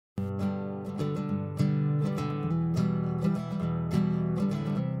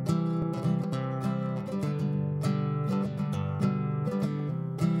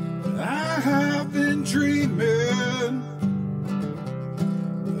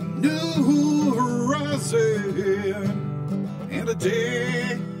New horizon and a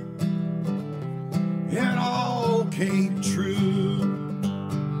day, it all came true.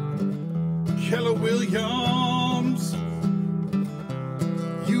 Keller Williams,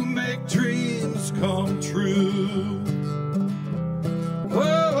 you make dreams come true.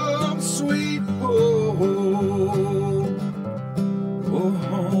 Oh, sweet home, oh,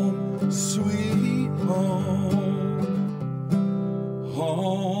 home, sweet home,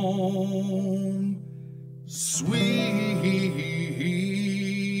 home, sweet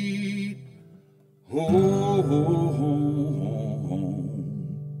home.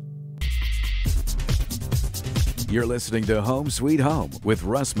 You're listening to Home Sweet Home with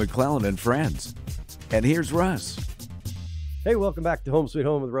Russ, McClellan, and friends. And here's Russ. Hey, welcome back to Home Sweet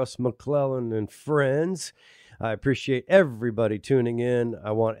Home with Russ, McClellan, and friends. I appreciate everybody tuning in.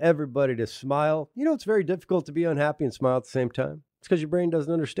 I want everybody to smile. You know, it's very difficult to be unhappy and smile at the same time. It's because your brain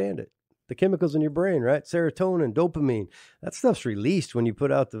doesn't understand it. The chemicals in your brain, right? Serotonin, dopamine, that stuff's released when you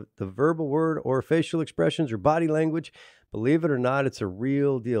put out the verbal word or facial expressions or body language. Believe it or not, it's a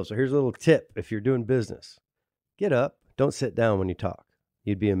real deal. So here's a little tip if you're doing business. Get up. Don't sit down when you talk.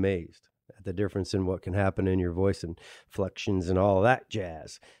 You'd be amazed at the difference in what can happen in your voice and inflections and all that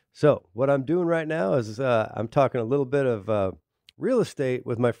jazz. So what I'm doing right now is I'm talking a little bit of real estate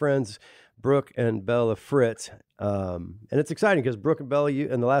with my friends Brooke and Bella Fritz. And it's exciting because Brooke and Bella, you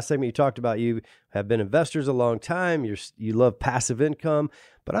in the last segment you talked about, you have been investors a long time. You love passive income,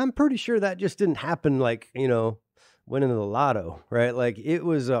 but I'm pretty sure that just didn't happen like, winning the lotto, right? Like it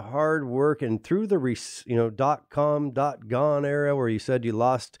was a hard work, and through the .com, .gone era where you said you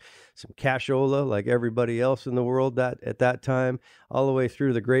lost some cashola like everybody else in the world that at that time, all the way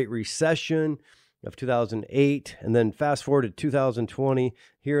through the Great Recession of 2008, and then fast forward to 2020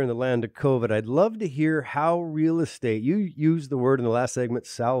 here in the land of COVID. I'd love to hear how real estate, you used the word in the last segment,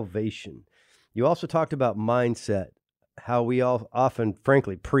 salvation. You also talked about mindset, how we all often,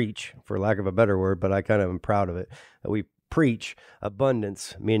 frankly, preach, for lack of a better word, but I kind of am proud of it, that we preach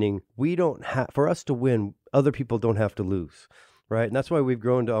abundance, meaning we don't have, for us to win, other people don't have to lose, right? And that's why we've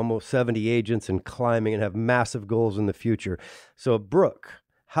grown to almost 70 agents and climbing and have massive goals in the future. So, Brooke,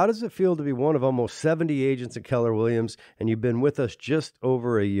 how does it feel to be one of almost 70 agents at Keller Williams, and you've been with us just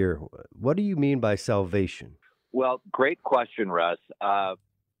over a year? What do you mean by salvation? Well, great question, Russ. I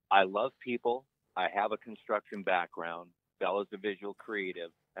love people. I have a construction background. Bella's a visual creative.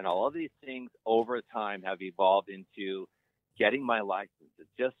 And all of these things over time have evolved into getting my license. It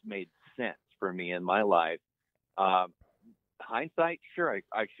just made sense for me in my life. Hindsight, sure,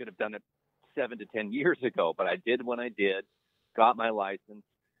 I should have done it 7 to 10 years ago, but I did when I did, got my license.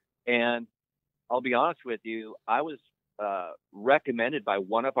 And I'll be honest with you, I was recommended by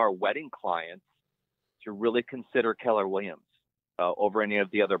one of our wedding clients to really consider Keller Williams over any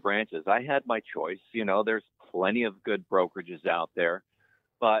of the other branches. I had my choice. There's plenty of good brokerages out there,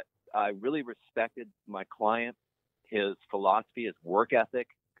 but I really respected my client, his philosophy, his work ethic,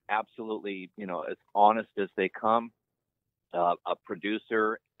 absolutely, as honest as they come, a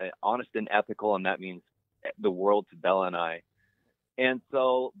producer, honest and ethical, and that means the world to Bella and I. And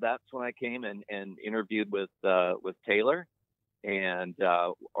so that's when I came and interviewed with Taylor, and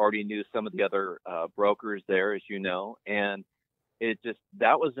already knew some of the other brokers there, as you know, and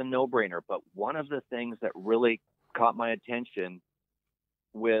that was a no-brainer. But one of the things that really caught my attention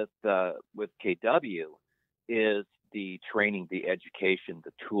with KW is the training, the education,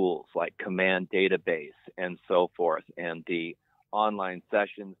 the tools like Command Database and so forth, and the online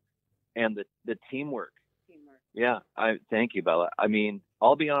sessions and the teamwork. Yeah, thank you, Bella. I mean,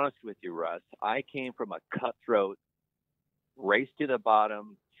 I'll be honest with you, Russ. I came from a cutthroat, race to the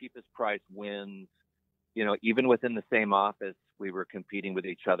bottom, cheapest price wins. Even within the same office, we were competing with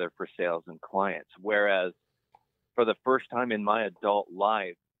each other for sales and clients. Whereas for the first time in my adult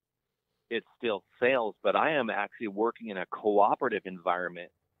life, it's still sales, but I am actually working in a cooperative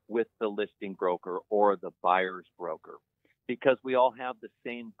environment with the listing broker or the buyer's broker, because we all have the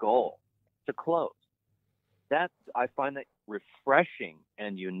same goal, to close. I find that refreshing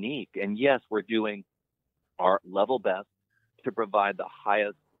and unique. And yes, we're doing our level best to provide the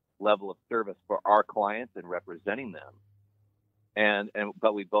highest level of service for our clients and representing them.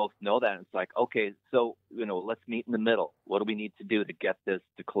 But we both know that. It's like, okay, so, let's meet in the middle. What do we need to do to get this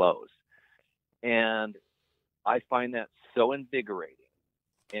to close? And I find that so invigorating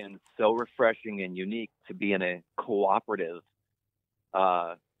and so refreshing and unique to be in a cooperative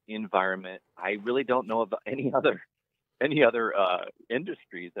environment. I really don't know of any other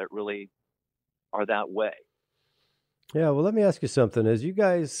industries that really are that way. Yeah, well, let me ask you something. As you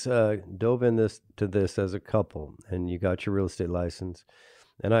guys dove in to this as a couple, and you got your real estate license,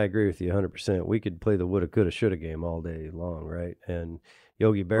 And I agree with you 100%. We could play the woulda, coulda, shoulda game all day long, right? And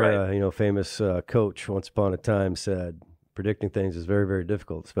Yogi Berra, Right. famous coach, once upon a time said, predicting things is very, very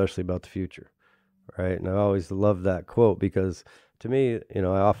difficult, especially about the future, right? And I always love that quote because to me, I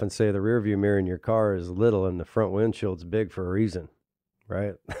often say the rear view mirror in your car is little and the front windshield's big for a reason,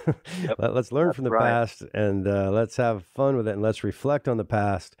 right? Yep. Let's learn That's from the right. past and let's have fun with it and let's reflect on the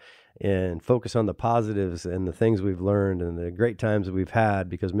past and focus on the positives and the things we've learned and the great times that we've had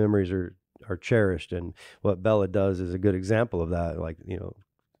because memories are cherished. And what Bella does is a good example of that. Like,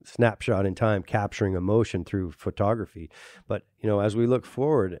 snapshot in time, capturing emotion through photography. But, as we look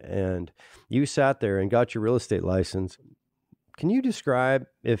forward and you sat there and got your real estate license, can you describe,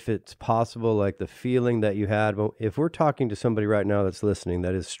 if it's possible, like the feeling that you had? Well, if we're talking to somebody right now that's listening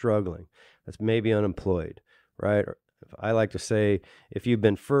that is struggling, that's maybe unemployed, right? Or I like to say, if you've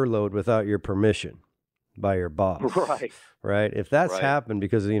been furloughed without your permission by your boss, Right. right? If that's Right. happened,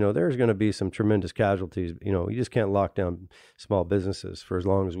 because there's going to be some tremendous casualties. You just can't lock down small businesses for as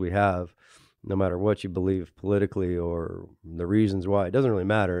long as we have, no matter what you believe politically or the reasons why. It doesn't really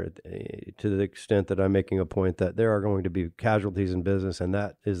matter to the extent that I'm making a point that there are going to be casualties in business, and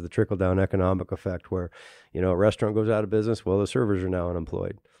that is the trickle down economic effect where, a restaurant goes out of business. Well, the servers are now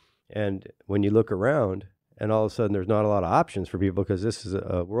unemployed. And when you look around and all of a sudden there's not a lot of options for people because this is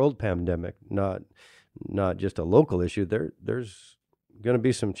a world pandemic, not just a local issue. There's going to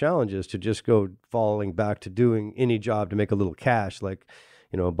be some challenges to just go falling back to doing any job to make a little cash, like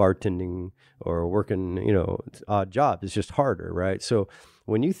bartending or working odd jobs. It's just harder, right? So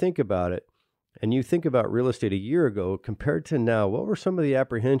when you think about it and you think about real estate a year ago compared to now, what were some of the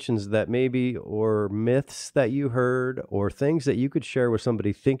apprehensions that maybe, or myths that you heard, or things that you could share with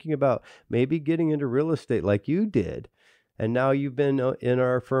somebody thinking about maybe getting into real estate like you did? And now you've been in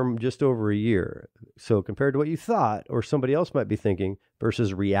our firm just over a year. So compared to what you thought or somebody else might be thinking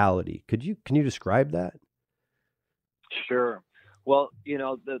versus reality, can you describe that? Sure. Well,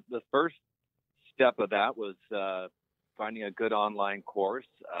 the first step of that was finding a good online course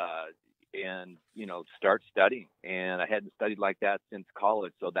and start studying. And I hadn't studied like that since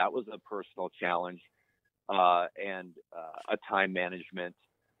college, so that was a personal challenge and a time management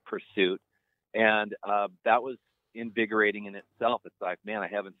pursuit. And that was invigorating in itself. It's like, man, I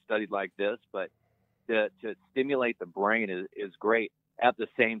haven't studied like this, but to stimulate the brain is great. At the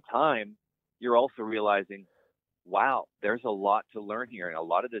same time, you're also realizing, wow, there's a lot to learn here. And a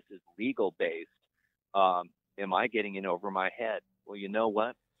lot of this is legal based. Am I getting in over my head? Well, you know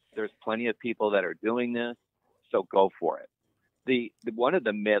what? There's plenty of people that are doing this, so go for it. The one of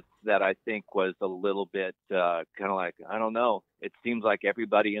the myths that I think was a little bit kind of like, I don't know, it seems like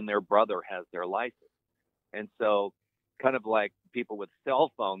everybody and their brother has their license. And so kind of like people with cell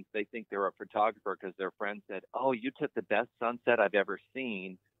phones, they think they're a photographer because their friend said, oh, you took the best sunset I've ever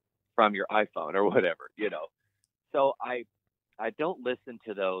seen from your iPhone or whatever, So I don't listen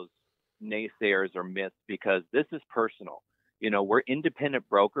to those naysayers or myths because this is personal. We're independent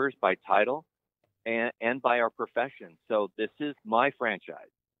brokers by title and by our profession. So this is my franchise.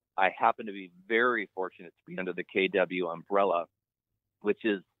 I happen to be very fortunate to be under the KW umbrella, which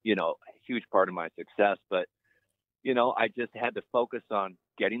is, a huge part of my success. But, I just had to focus on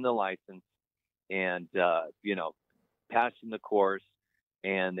getting the license and, passing the course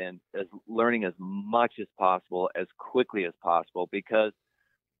and then learning as much as possible, as quickly as possible, because,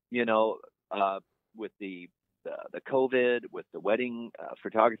 with the COVID, with the wedding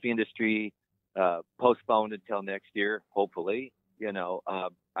photography industry postponed until next year, hopefully,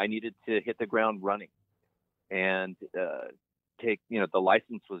 I needed to hit the ground running and take, the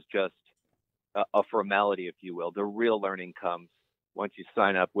license was just a formality, if you will. The real learning comes once you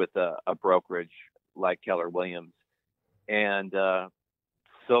sign up with a brokerage like Keller Williams. And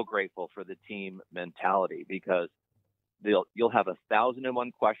so grateful for the team mentality because you'll have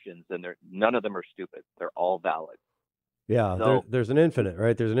 1,001 questions and none of them are stupid. They're all valid. Yeah, So there's an infinite,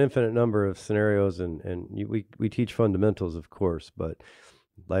 right? There's an infinite number of scenarios, and we teach fundamentals, of course, but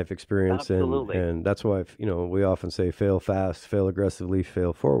life experience absolutely. and that's why we often say fail fast, fail aggressively,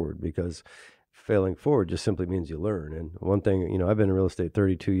 fail forward, because failing forward just simply means you learn. And one thing, I've been in real estate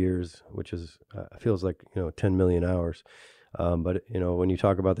 32 years, which is feels like 10 million hours. But when you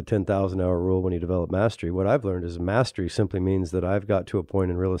talk about the 10,000 hour rule, when you develop mastery, what I've learned is mastery simply means that I've got to a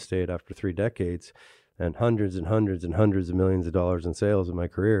point in real estate after 3 decades and hundreds and hundreds and hundreds of millions of dollars in sales in my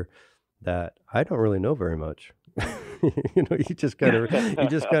career that I don't really know very much. You just kind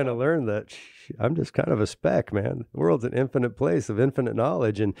of learn that I'm just kind of a speck, man. The world's an infinite place of infinite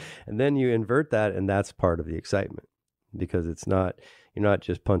knowledge, and then you invert that, and that's part of the excitement because you're not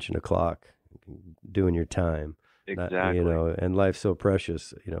just punching a clock, doing your time. Exactly. You know, and life's so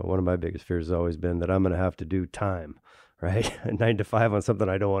precious. You know, one of my biggest fears has always been that I'm going to have to do time, right? 9 to 5 on something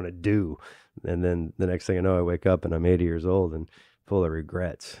I don't want to do. And then the next thing I know, I wake up and I'm 80 years old and full of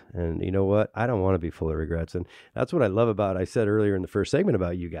regrets. And you know what? I don't want to be full of regrets. And that's what I love about, I said earlier in the first segment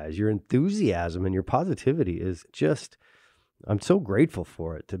about you guys, your enthusiasm and your positivity is just, I'm so grateful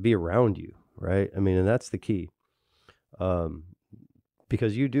for it, to be around you, right? I mean, and that's the key.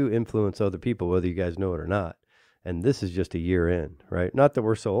 Because you do influence other people, whether you guys know it or not. And this is just a year in, right? Not that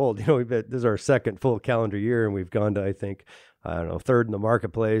we're so old. You know, this is our second full calendar year, and we've gone to, I think, I don't know, third in the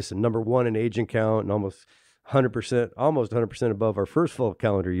marketplace and number one in agent count, and almost 100% above our first full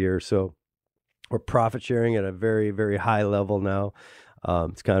calendar year. So we're profit sharing at a very, very high level now.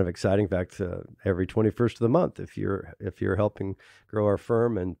 It's kind of exciting. In fact, every 21st of the month, if you're helping grow our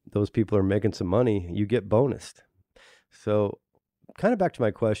firm and those people are making some money, you get bonused. So kind of back to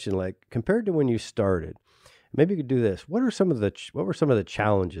my question, like compared to when you started, maybe you could do this. What were some of the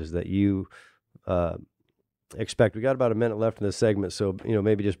challenges that you expect? We got about a minute left in this segment, so you know,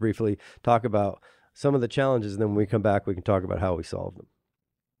 maybe just briefly talk about some of the challenges, and then when we come back, we can talk about how we solve them.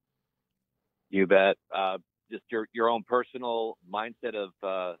 You bet. Just your own personal mindset of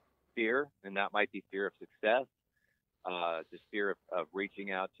fear, and that might be fear of success, just fear of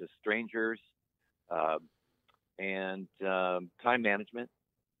reaching out to strangers, and time management.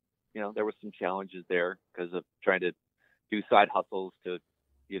 You know, there were some challenges there because of trying to do side hustles to,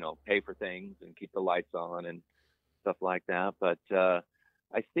 you know, pay for things and keep the lights on and stuff like that. But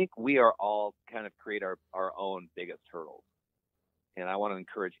I think we are all kind of create our own biggest hurdles. And I want to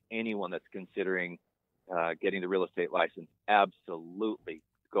encourage anyone that's considering getting the real estate license, absolutely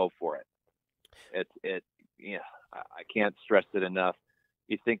go for it. I can't stress it enough.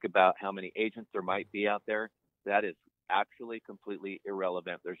 You think about how many agents there might be out there. That is actually completely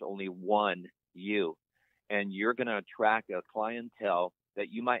irrelevant. There's only one you, and you're going to attract a clientele that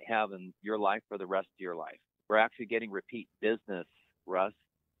you might have in your life for the rest of your life. We're actually getting repeat business, Russ,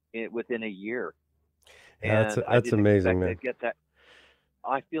 within a year. Yeah, that's amazing, man. To get that.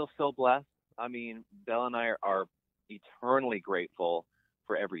 I feel so blessed. I mean, Bella and I are eternally grateful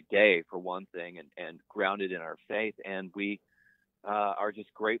for every day, for one thing, and grounded in our faith. And we are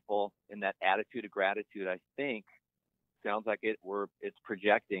just grateful in that attitude of gratitude. I think sounds like it's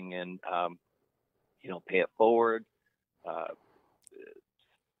projecting, and pay it forward. I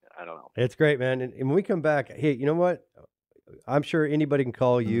don't know. It's great, man. And when we come back, hey, you know what? I'm sure anybody can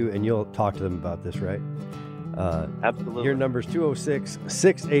call you and you'll talk to them about this, right? Absolutely. Your number is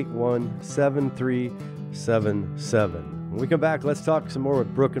 206-681-7377. When we come back, let's talk some more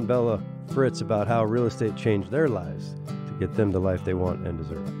with Brooke and Bella Fritz about how real estate changed their lives to get them the life they want and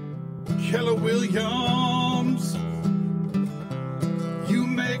deserve. Keller Williams, you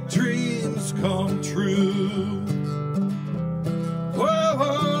make dreams come true.